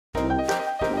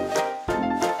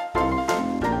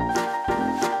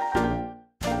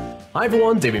Hi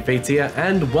everyone, David Fates here,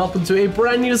 and welcome to a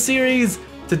brand new series.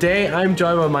 Today I'm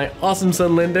joined by my awesome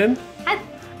son Linden. Hi.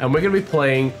 And we're going to be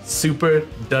playing Super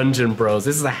Dungeon Bros.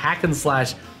 This is a hack and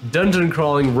slash dungeon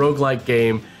crawling roguelike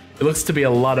game. It looks to be a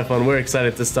lot of fun. We're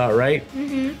excited to start, right?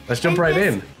 Mm-hmm. Let's jump right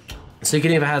in. So you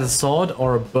can either have a sword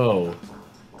or a bow.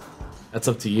 That's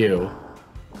up to you.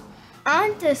 I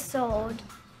want the sword.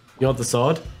 You want the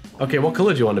sword? Okay, what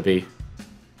color do you want to be?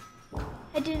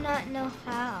 I do not know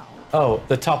how. Oh,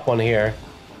 the top one here.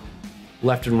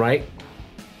 Left and right.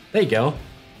 There you go.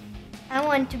 I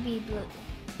want to be blue.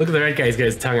 Look at the red guy's got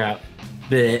his tongue out.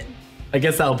 Blech. I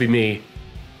guess that'll be me.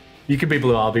 You could be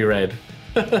blue, I'll be red.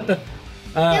 The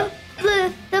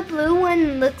blue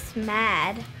one looks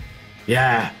mad.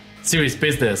 Yeah, serious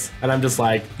business. And I'm just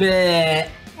like, bleh.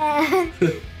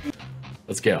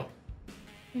 Let's go.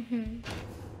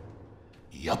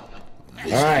 Yup.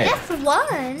 All right. That's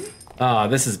one. Oh,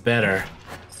 this is better.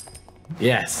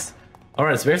 Yes. All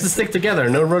right, so we have to stick together.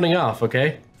 No running off,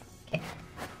 okay? Okay.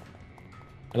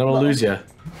 I don't want to lose you.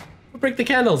 We'll break the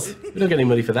candles. We don't get any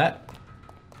money for that.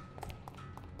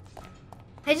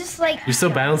 I just like. You're so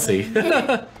bouncy.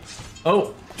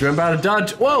 Oh, do you remember how to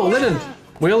dodge? Whoa, Yeah. Linden.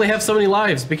 We only have so many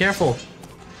lives. Be careful.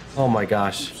 Oh my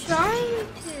gosh. Trying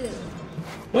to.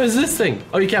 What is this thing?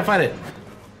 Oh, you can't find it.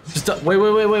 Just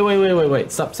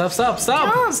wait. Stop. Jump.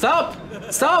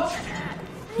 Stop.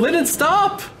 Linden,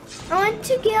 stop. I want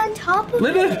to get on top of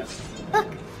Linden. it. Look,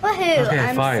 woohoo! Okay,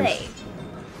 I'm fine. safe.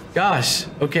 Gosh.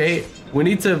 Okay, we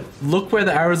need to look where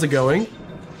the arrows are going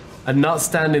and not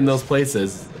stand in those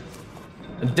places.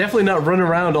 And definitely not run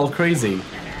around all crazy.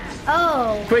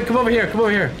 Oh. Quick, come over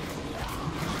here.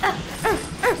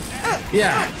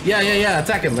 Yeah.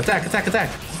 Attack him. Attack.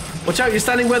 Watch out, you're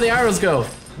standing where the arrows go.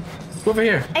 Go over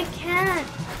here. I can't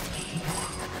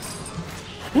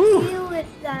Woo. deal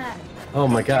with that. Oh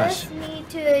my I gosh. just need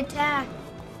to attack.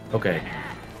 Okay.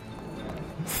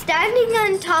 Standing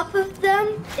on top of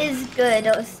them is good.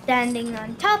 Or standing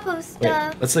on top of Wait,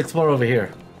 stuff. let's explore over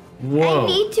here. Whoa. I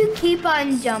need to keep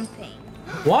on jumping.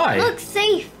 Why? Look,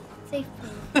 safe. Safe.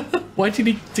 Why do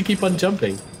you need to keep on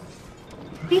jumping?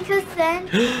 Because then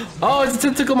Oh, it's a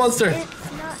tentacle monster.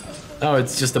 it's not able. Oh,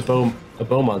 it's just a bow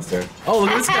monster. Oh,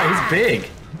 look at this guy. He's big.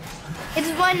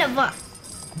 It's one of us.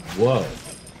 Whoa.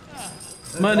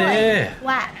 Money.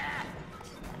 Wow.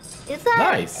 Is that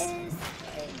Nice. is-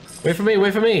 Wait for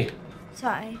me.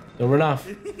 Sorry. Don't run off.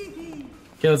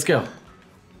 Okay, let's go.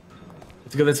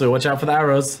 Let's go this way. Watch out for the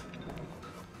arrows.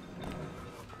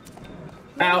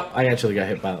 Ow! I actually got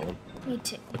hit by that one. Me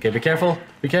too. Okay, be careful.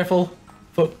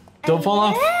 Don't fall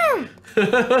off.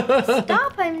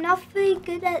 Stop! I'm not very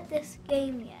good at this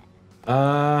game yet.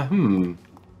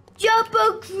 Jump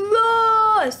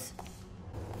across.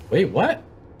 Wait, what?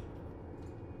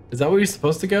 Is that where you're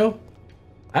supposed to go?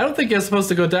 I don't think you're supposed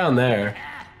to go down there.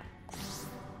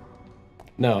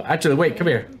 No, actually, wait, come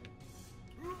here.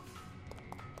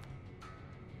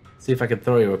 See if I can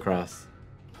throw you across.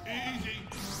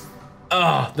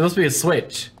 Oh, there must be a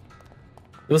switch.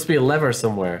 There must be a lever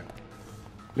somewhere.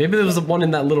 Maybe there was one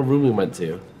in that little room we went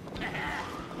to.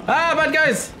 Ah, bad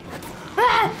guys!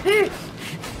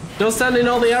 Don't stand in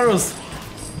all the arrows.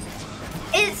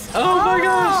 It's Oh my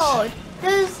gosh. hard.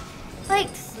 There's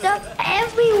like stuff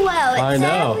everywhere. It's I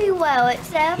know. everywhere.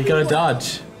 It's everywhere. You gotta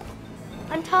dodge.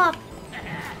 On top.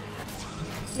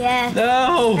 Yes.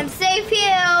 No! I'm safe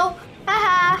here.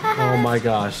 Oh my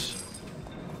gosh.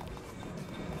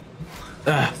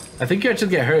 I think you actually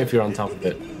get hurt if you're on top of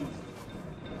it.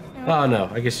 Oh no,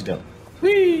 I guess you don't.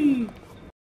 Whee!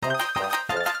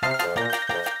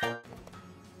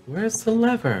 Where's the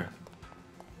lever?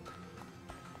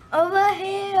 Over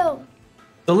here.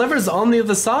 The lever's on the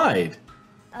other side.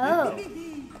 Oh.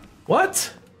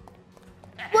 What?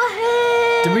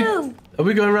 Woohoo! Are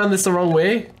we going around this the wrong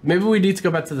way? Maybe we need to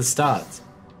go back to the start.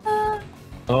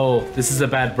 Oh, this is a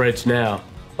bad bridge now.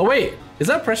 Oh wait, is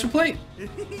that a pressure plate?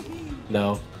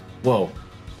 No. Whoa.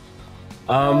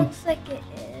 Looks like it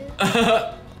is.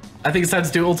 I think it's time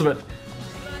to do ultimate.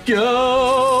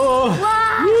 Go!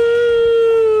 Wow.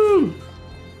 Woo!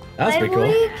 That's Why pretty were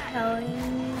cool. you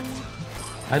killing me?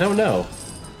 I don't know.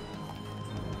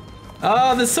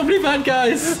 Oh, there's so many bad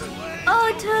guys.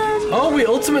 Oh, turn. Oh, we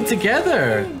ultimate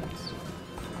together.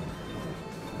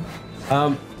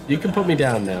 You can put me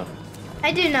down now.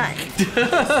 I do not.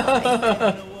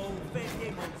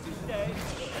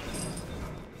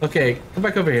 Okay, come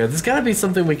back over here. There's gotta be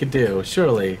something we could do,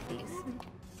 surely.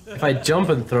 If I jump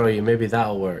and throw you, maybe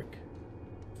that'll work.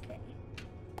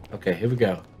 Okay, here we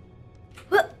go.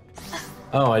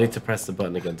 Oh, I need to press the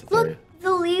button again to throw you. Look,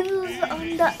 the leaves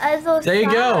on the other side. There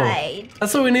you go.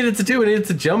 That's what we needed to do. We needed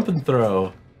to jump and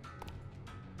throw.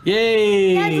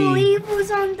 Yay! I believe it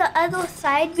was on the other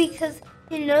side because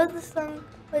you know the song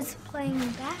was playing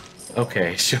back.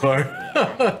 Okay, sure.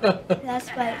 That's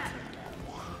why.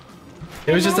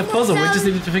 It was just a puzzle. We just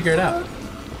needed to figure it out.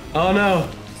 Oh no.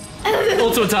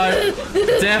 Ultimate time.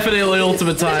 Definitely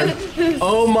ultimate time.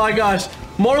 Oh my gosh.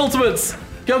 More ultimates.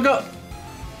 Go, go.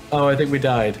 Oh, I think we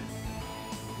died.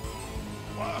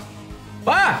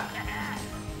 Ah!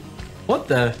 What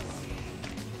the?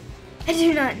 I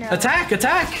do not know. Attack,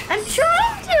 attack. I'm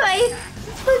trying to. I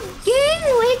forget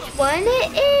which one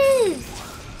it is.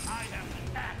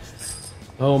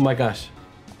 Oh my gosh.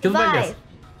 Kill the bad guys.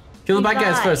 Kill the bad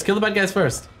guys first. Kill the bad guys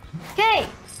first. Okay.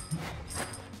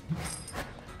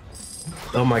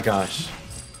 Oh my gosh.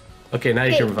 Okay, now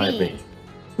you can revive me.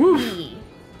 Woo.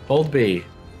 Hold B.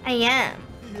 I am.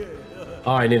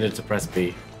 Oh, I needed to press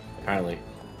B, apparently.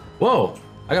 Whoa,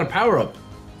 I got a power up.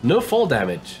 No fall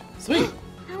damage. Sweet.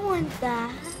 I want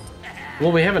that.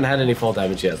 Well, we haven't had any fall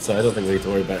damage yet, so I don't think we need to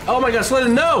worry about it. Oh my gosh,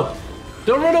 Linden, no!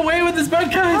 Don't run away with this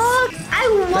bad guys! Oh, I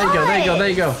want There you go, there you go, there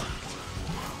you go.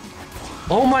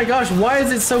 Oh my gosh, why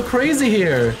is it so crazy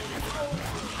here?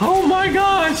 Oh my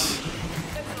gosh!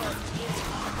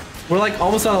 We're like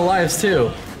almost out of lives too.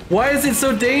 Why is it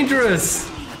so dangerous?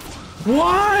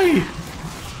 Why?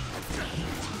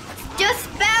 Just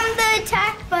spam the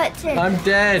attack button. I'm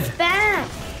dead. Spam.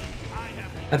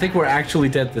 I think we're actually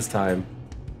dead this time.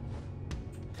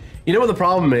 You know what the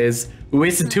problem is? We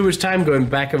wasted too much time going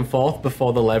back and forth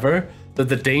before the lever that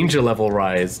the danger level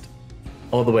rised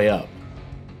all the way up.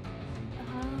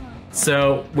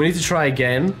 So we need to try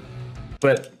again,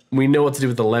 but we know what to do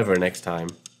with the lever next time.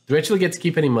 Do we actually get to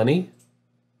keep any money?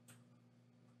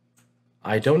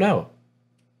 I don't know.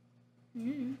 I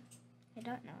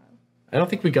don't know. I don't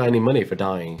think we got any money for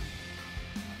dying.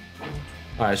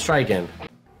 Alright, let's try again.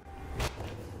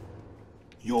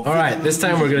 Alright, this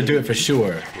time we're gonna do it for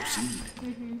sure.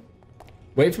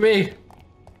 Wait for me.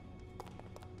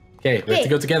 Okay, we have to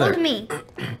go together. Hold me.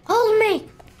 Hold me.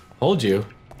 Hold you?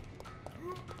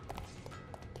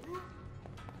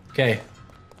 Okay.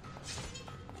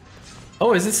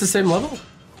 Oh, is this the same level?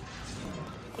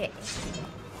 Okay.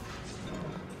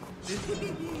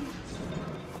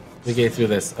 We get through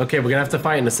this. Okay, we're gonna have to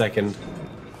fight in a second.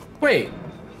 Wait.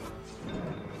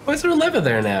 Why is there a lever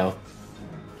there now?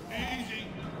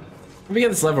 Let me get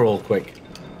this lever real quick.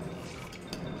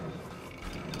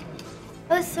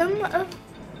 But some of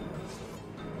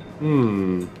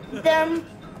Hmm. them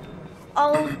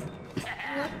all look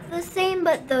the same,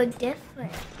 but they're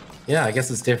different. Yeah, I guess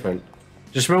it's different.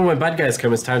 Just remember when bad guys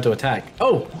come, it's time to attack.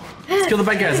 Oh! Let's kill the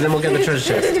bad guys and then we'll get the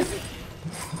treasure chest.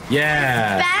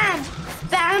 Yeah! Spam!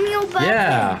 Spam your button.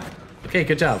 Yeah! Okay,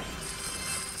 good job.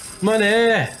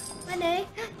 Money! Money.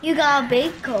 You got a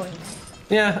big coin.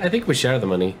 Yeah, I think we share the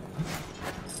money.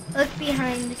 Look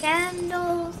behind the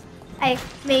candles. I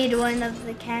made one of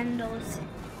the candles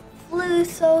flew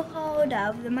so hard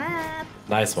out of the map.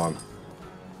 Nice one.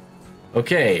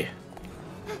 Okay.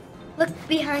 Look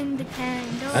behind the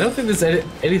candles. I don't think there's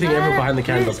anything ever behind the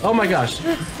candles. Oh my gosh.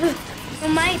 It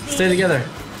might be. Stay together.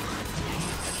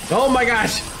 Oh my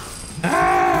gosh.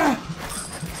 Ah!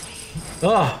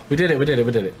 Oh, we did it, we did it,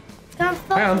 we did it. Don't Hang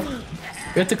follow on. me.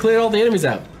 We have to clear all the enemies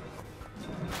out.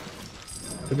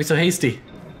 Don't be so hasty.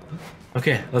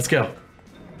 Okay, let's go.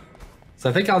 So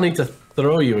I think I'll need to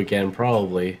throw you again,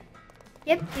 probably.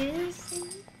 Yep, do the same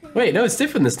thing. Wait, no, it's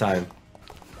different this time.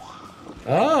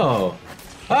 Oh.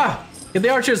 Ah! Get the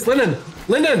archers, Linden!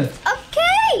 Linden!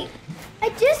 Okay! I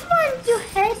just want to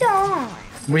head on.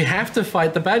 We have to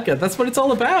fight the bad guy. That's what it's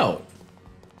all about.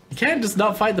 You can't just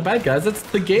not fight the bad guys. That's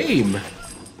the game.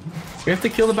 We have to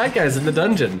kill the bad guys in the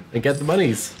dungeon and get the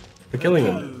monies for killing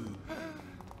them.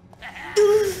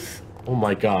 Oh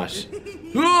my gosh.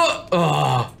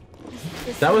 Oh,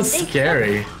 that was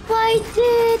scary. I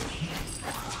did.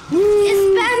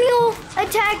 Spam your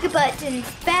attack button.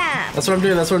 Spam. That's what I'm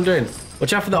doing. That's what I'm doing.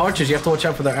 Watch out for the archers. You have to watch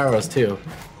out for their arrows too.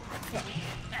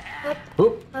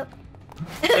 Oop. Up.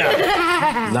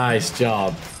 Nice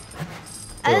job.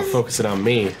 They were focusing on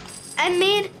me. I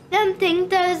made them think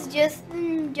that was just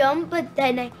a jump, but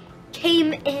then I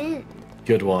came in.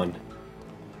 Good one.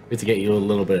 We have to get you a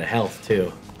little bit of health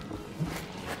too.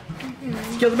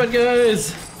 Kill the bad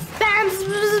guys! Spam,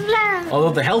 spam, spam.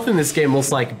 Although the health in this game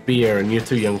looks like beer, and you're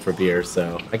too young for beer,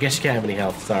 so I guess you can't have any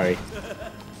health. Sorry.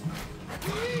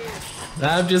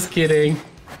 I'm just kidding.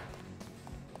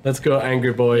 Let's go,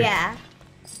 angry boy. Yeah.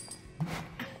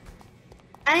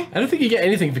 I don't think you get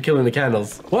anything for killing the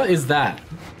candles. What is that?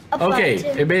 Okay,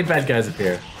 Button. it made bad guys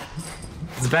appear.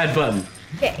 It's a bad button.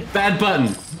 Okay. Bad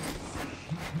button.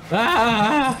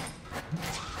 Ah!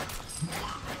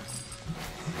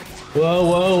 Whoa,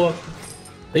 whoa, whoa.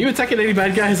 Are you attacking any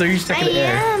bad guys or are you just attacking the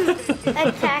air? I am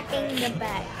attacking the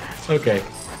bad guys. Okay.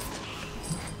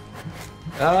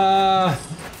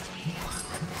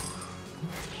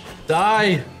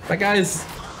 Die! Bad guys!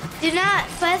 Do not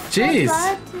press Jeez. the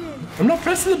button. I'm not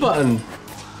pressing the button.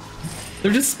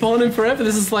 They're just spawning forever.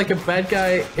 This is like a bad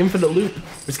guy infinite loop.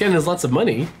 We're getting us lots of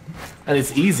money. And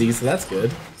it's easy, so that's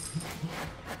good.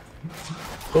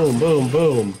 Boom, boom,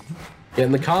 boom.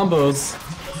 Getting the combos.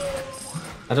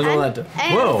 I don't know what that.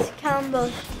 Whoa!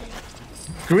 Combos.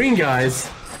 Green guys.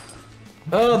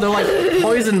 Oh, they're like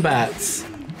poison bats.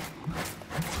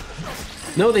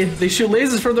 No, they shoot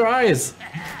lasers from their eyes.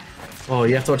 Oh,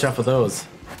 you have to watch out for those.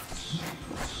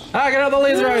 Ah, get out of the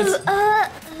laser eyes!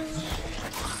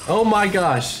 Oh my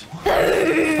gosh.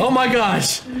 Oh my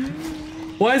gosh.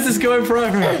 Why is this going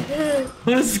forever?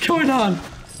 What is going on?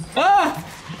 Ah!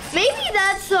 Maybe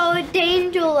that's our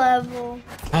danger level.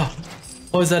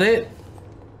 Oh, is that it?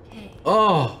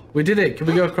 Oh, we did it. Can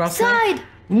we go across Side. now?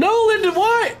 No, Linden,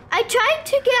 why? I tried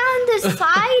to get on the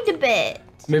side bit.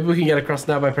 Maybe we can get across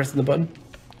now by pressing the button.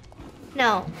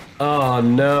 No. Oh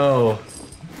no.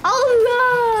 All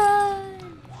right.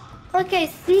 Okay,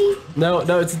 see? No,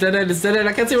 it's a dead end. It's a dead end.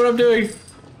 I can't see what I'm doing.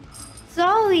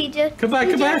 Sorry, just Come back,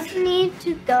 we come back. just need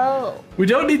to go. We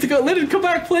don't need to go. Linden, come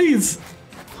back, please.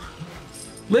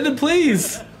 Linden,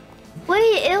 please.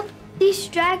 Wait, it'll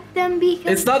distract them because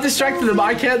It's not distracting them.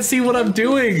 I can't see what I'm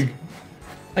doing.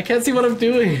 I can't see what I'm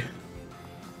doing.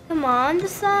 Come on the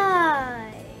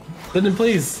side. Linden,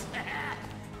 please.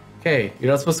 Okay, you're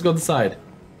not supposed to go on the side.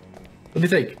 What do you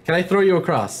think? Can I throw you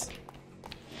across?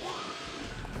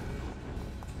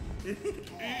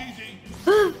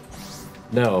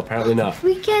 No, apparently not.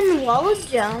 We can wall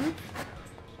jump.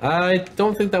 I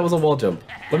don't think that was a wall jump.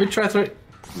 Let me try throwing.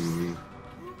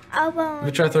 Let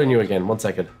me try throwing you again. 1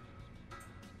 second.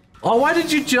 Oh, why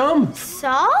did you jump?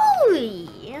 Sorry.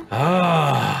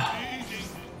 Ah.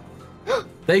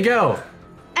 There you go.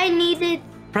 I needed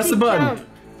Press to the button. Jump.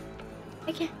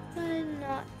 I can't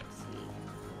not see.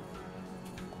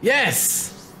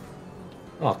 Yes.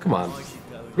 Oh, come on.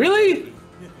 Really?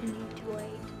 I need to wait.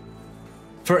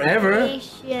 Forever?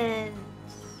 Patience.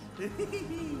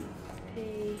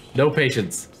 No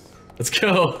patience. Let's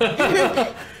go.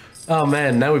 Oh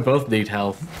man, now we both need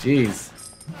health. Jeez.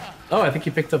 Oh, I think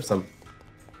you picked up some.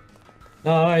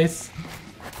 Nice.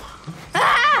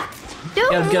 Ah!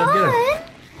 Don't Get him, get him, get him. run.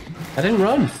 I didn't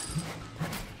run.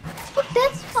 Look,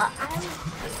 that's what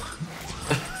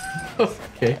I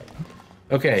Okay.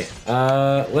 Okay.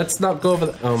 Let's not go over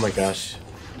the. Oh my gosh.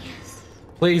 Yes.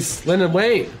 Please, Linden,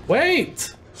 wait.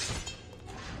 Wait.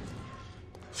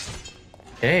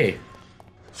 Hey.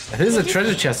 There's a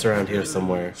treasure chest around here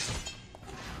somewhere.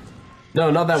 No,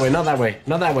 not that way, not that way,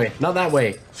 not that way, not that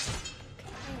way.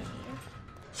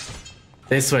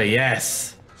 This way,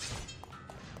 yes.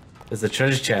 There's a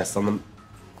treasure chest on the...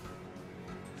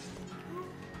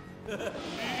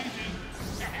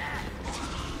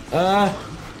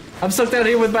 I'm stuck down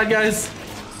here with bad guys.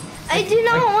 I do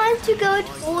not want to go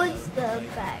towards the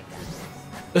bad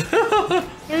guys.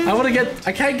 I want to get...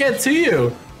 I can't get to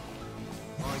you.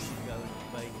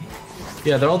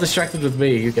 Yeah, they're all distracted with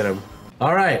me. You get them.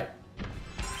 All right.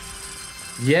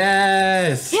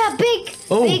 Yes. Yeah, big,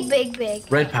 Oh. big.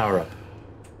 Red power up.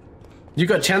 You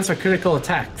got chance for critical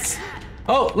attacks.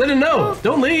 Oh, Linden, no!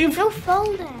 Don't leave! No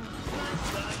fall down.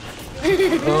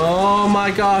 Oh my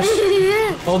gosh.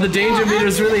 Oh, the danger meter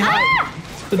is really high.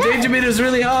 The danger meter is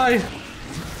really high.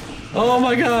 Oh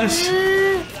my gosh.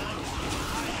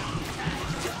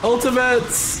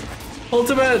 Ultimates.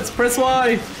 Ultimates. Press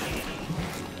Y.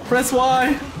 Press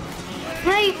Y.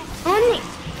 My only.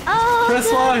 Oh, Press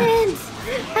Y. goodness.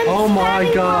 I'm Oh my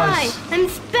spamming gosh. Y. I'm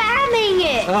spamming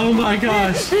it. Oh my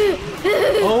gosh.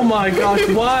 Oh my gosh.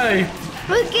 Why?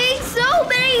 We're getting so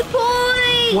many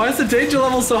points. Why is the danger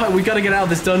level so high? We gotta get out of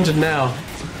this dungeon now.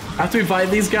 After we fight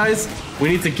these guys, we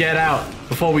need to get out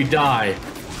before we die.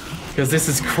 Because this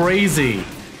is crazy.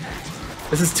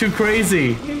 This is too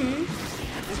crazy.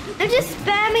 I'm just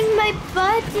spamming my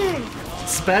button.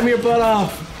 Spam your butt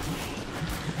off.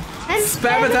 I'm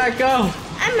Spam attack, go.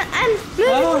 I'm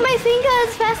moving my finger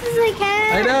as fast as I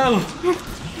can. I know.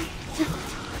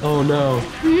 Oh no.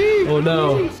 Oh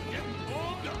no.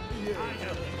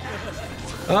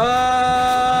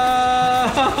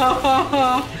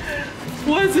 Ah!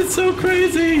 Why is it so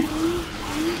crazy?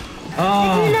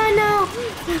 Oh, No.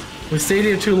 we stayed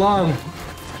here too long.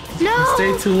 No. We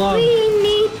stayed too long. We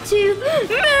need to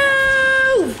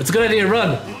move. It's a good idea.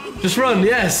 Run. Just run.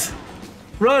 Yes.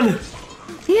 Run.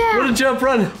 Yeah. Run and jump.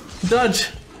 Run. Dodge.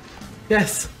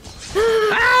 Yes.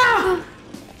 Ah!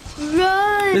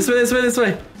 Run. This way. This way. This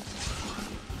way.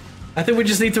 I think we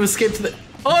just need to escape to the...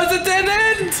 Oh, it's a dead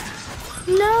end!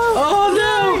 No! Oh,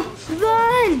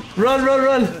 Run! no!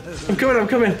 Run! I'm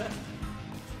coming.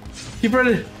 Keep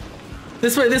running.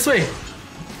 This way. This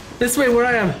way, where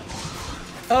I am.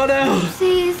 Oh, no!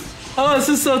 Oopsies. Oh, this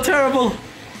is so terrible.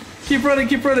 Keep running.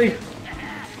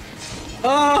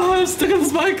 Oh, I'm stuck on the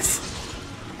spikes.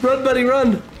 Run, buddy,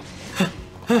 run.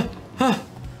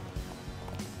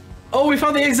 Oh, we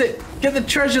found the exit. Get the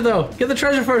treasure, though. Get the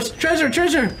treasure first. Treasure.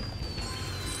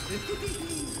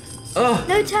 Oh.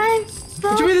 No time.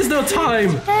 What do you mean there's no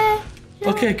time?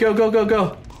 Okay,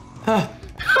 go.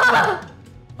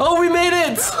 Oh, we made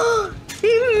it.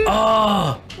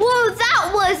 Oh. Whoa,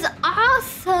 that was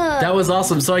awesome. That was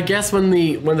awesome. So I guess when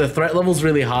the threat level's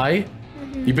really high,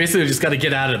 you basically just got to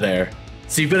get out of there.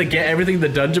 So you've got to get everything in the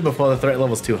dungeon before the threat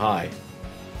level's too high.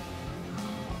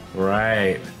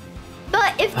 Right.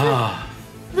 But if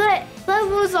the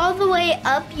level's all the way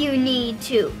up, you need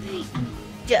to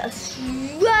just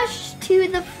rush to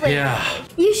the finish. Yeah.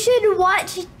 You should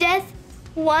watch Death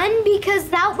 1 because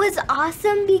that was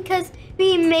awesome because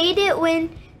we made it when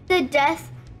the Death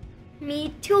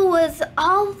meter was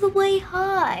all the way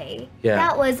high. Yeah.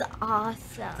 That was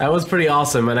awesome. That was pretty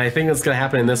awesome, and I think that's going to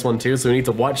happen in this one too, so we need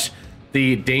to watch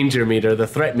the danger meter, the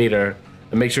threat meter,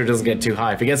 and make sure it doesn't get too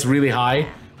high. If it gets really high,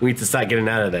 we need to start getting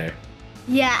out of there.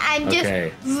 Yeah, and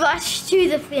just rush to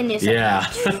the finish. Yeah.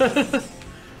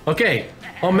 Okay.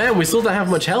 Oh man, we still don't have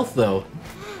much health though.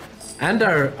 And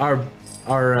our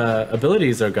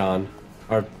abilities are gone.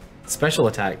 Our special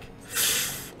attack.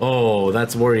 Oh,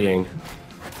 that's worrying.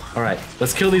 Alright,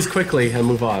 let's kill these quickly and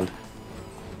move on.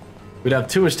 We'd have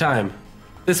too much time.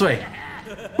 This way.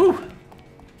 Woo!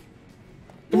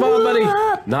 Come on, buddy.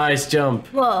 Nice jump.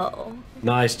 Whoa.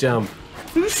 Nice jump.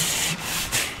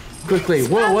 Quickly.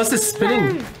 Whoa, what's this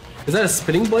spinning? Is that a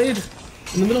spinning blade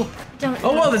in the middle? Don't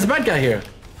Oh, whoa, there's a bad guy here.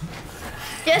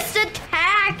 Just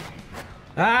attack.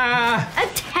 Ah!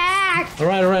 Attack.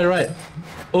 Alright.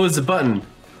 Oh, there's a button.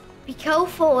 Be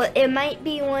careful. It might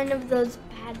be one of those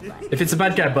bad ones. If it's a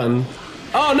bad guy button.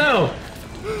 Oh, no!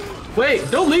 Wait,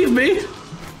 don't leave me!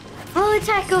 I'll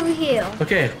attack over here.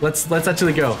 Okay, let's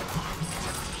actually go.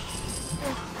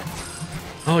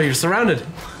 Oh, you're surrounded.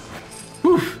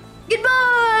 Whew.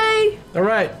 Goodbye.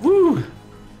 Alright, woo!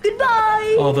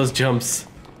 Goodbye. Oh, those jumps.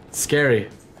 Scary.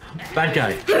 Bad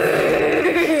guy.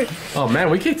 Oh man,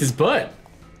 we kicked his butt.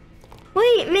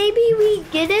 Wait, maybe we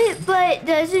get it, but it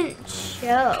doesn't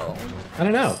show. I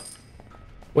don't know.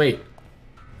 Wait.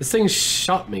 This thing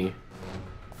shot me.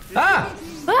 Ah!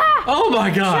 Ah! Oh my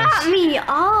gosh! Shot me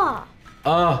off.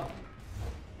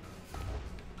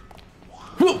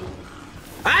 Whoop!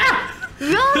 Ah!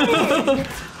 Run.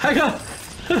 Hang on!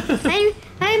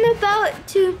 I'm about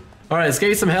to. Alright, let's get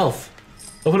you some health.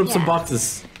 Open up some Yeah.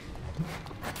 boxes.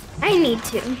 I need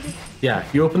to. Yeah,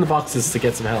 you open the boxes to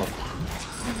get some health.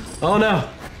 Oh no!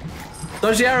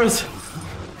 Dodge the arrows!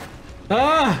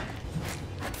 Ah!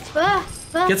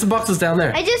 Get some boxes down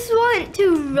there. I just want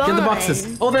to run. Get the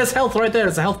boxes. Oh, there's health right there.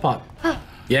 There's a health pot.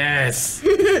 Yes.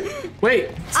 Wait,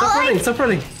 stop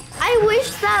running. I wish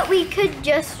that we could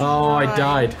just. Oh, I run.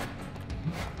 died.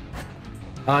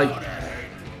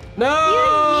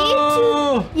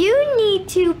 No! You need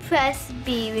to press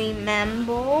B,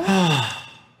 remember?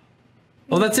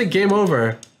 Oh, that's it. Game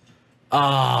over.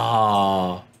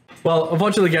 Ah. Well,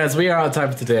 unfortunately, guys, we are out of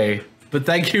time for today. But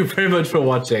thank you very much for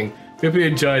watching. Hope you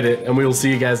enjoyed it, and we will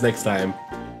see you guys next time.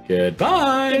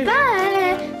 Goodbye. Goodbye.